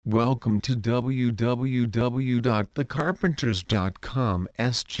Welcome to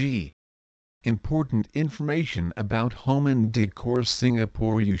www.thecarpenters.com/sg. Important information about home and decor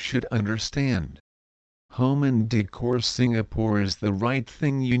Singapore you should understand. Home and decor Singapore is the right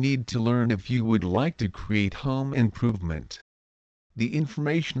thing you need to learn if you would like to create home improvement. The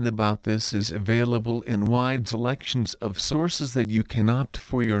information about this is available in wide selections of sources that you can opt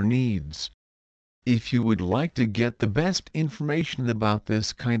for your needs. If you would like to get the best information about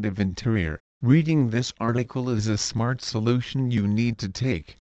this kind of interior, reading this article is a smart solution you need to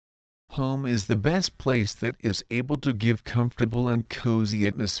take. Home is the best place that is able to give comfortable and cozy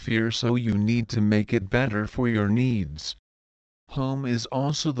atmosphere, so you need to make it better for your needs. Home is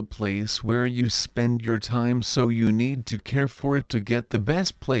also the place where you spend your time, so you need to care for it to get the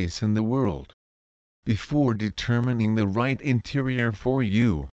best place in the world. Before determining the right interior for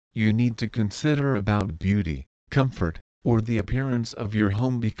you, you need to consider about beauty, comfort, or the appearance of your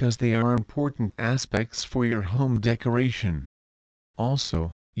home, because they are important aspects for your home decoration.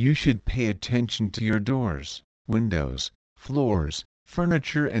 Also, you should pay attention to your doors, windows, floors,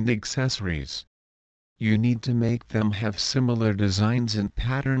 furniture and accessories. You need to make them have similar designs and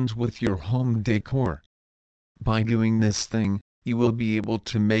patterns with your home decor. By doing this thing, you will be able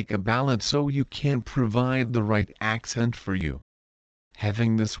to make a balance so you can provide the right accent for you.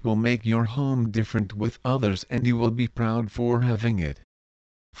 Having this will make your home different with others and you will be proud for having it.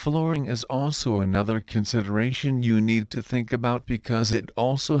 Flooring is also another consideration you need to think about, because it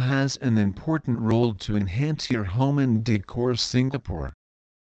also has an important role to enhance your home and decor Singapore.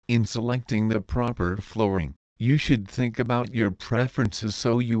 In selecting the proper flooring, you should think about your preferences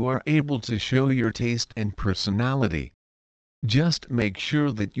so you are able to show your taste and personality. Just make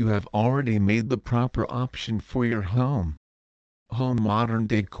sure that you have already made the proper option for your home. Home modern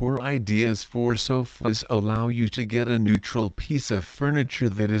decor ideas for sofas allow you to get a neutral piece of furniture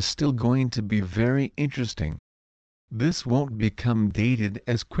that is still going to be very interesting. This won't become dated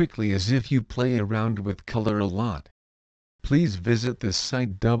as quickly as if you play around with color a lot. Please visit this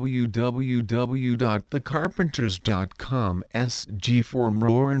site www.thecarpenters.com/sg for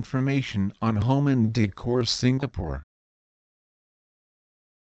more information on home and decor Singapore.